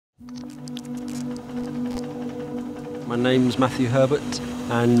My name's Matthew Herbert,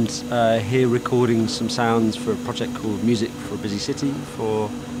 and here recording some sounds for a project called Music for a Busy City for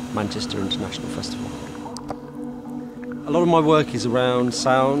Manchester International Festival. A lot of my work is around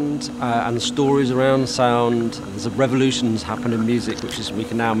sound and the stories around sound. There's a revolution that's happened in music, which is we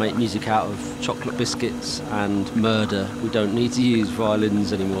can now make music out of chocolate biscuits and murder. We don't need to use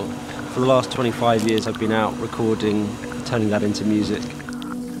violins anymore. For the last 25 years I've been out recording, turning that into music.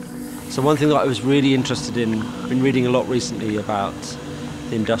 So one thing that I was really interested in, I've been reading a lot recently about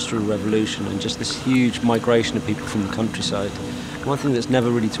the Industrial Revolution and just this huge migration of people from the countryside. One thing that's never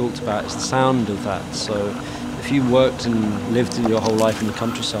really talked about is the sound of that. So if you worked and lived your whole life in the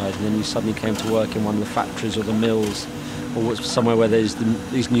countryside and then you suddenly came to work in one of the factories or the mills or somewhere where there's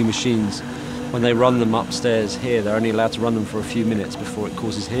these new machines, when they run them upstairs here, they're only allowed to run them for a few minutes before it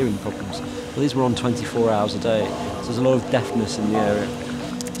causes hearing problems. Well, these were on 24 hours a day, so there's a lot of deafness in the area.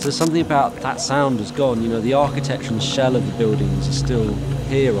 So something about that sound has gone. You know, the architecture and shell of the buildings are still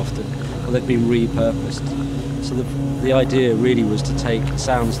here often, or they've been repurposed. So the idea really was to take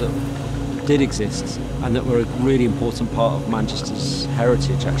sounds that did exist and that were a really important part of Manchester's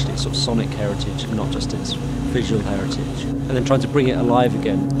heritage, actually, its sort of sonic heritage, not just its visual heritage, and then trying to bring it alive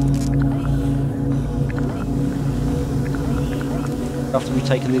again. After we've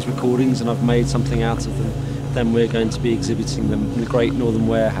taken these recordings and I've made something out of them, then we're going to be exhibiting them in the Great Northern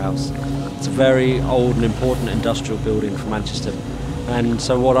Warehouse. It's a very old and important industrial building for Manchester. And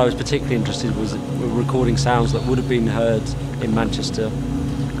so what I was particularly interested in was recording sounds that would have been heard in Manchester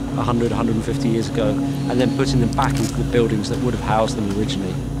 100, 150 years ago, and then putting them back into the buildings that would have housed them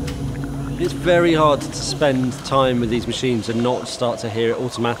originally. It's very hard to spend time with these machines and not start to hear it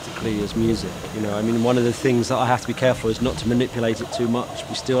automatically as music. You know, I mean, one of the things that I have to be careful is not to manipulate it too much.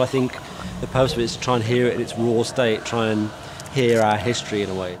 We still, I think, the purpose of it is to try and hear it in its raw state, try and hear our history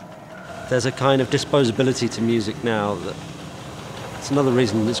in a way. There's a kind of disposability to music now that it's another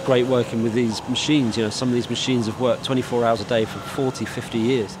reason it's great working with these machines. You know, some of these machines have worked 24 hours a day for 40, 50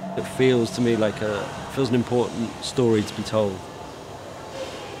 years. It feels to me like feels an important story to be told.